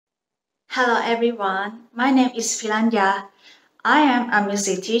Hello everyone, my name is Peranya. I am a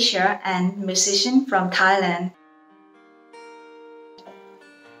music teacher and musician from Thailand.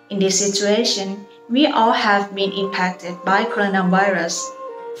 In this situation, we all have been impacted by coronavirus.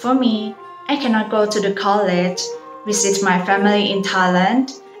 For me, I cannot go to the college, visit my family in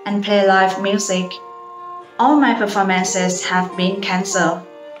Thailand, and play live music. All my performances have been cancelled.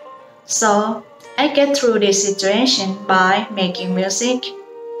 So, I get through this situation by making music,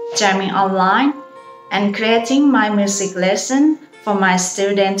 jamming online, and creating my music lesson for my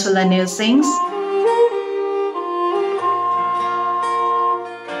students to learn new things.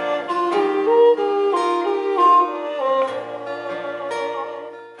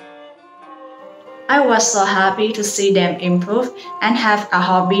 I was so happy to see them improve and have a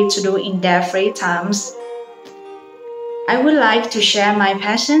hobby to do in their free times. I would like to share my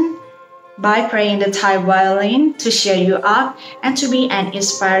passion by playing the Thai violin to cheer you up and to be an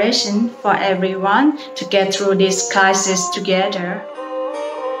inspiration for everyone to get through this crisis together.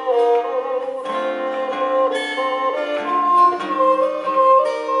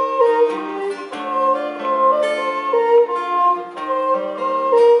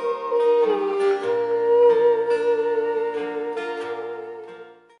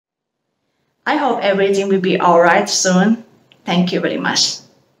 I hope everything will be alright soon. Thank you very much.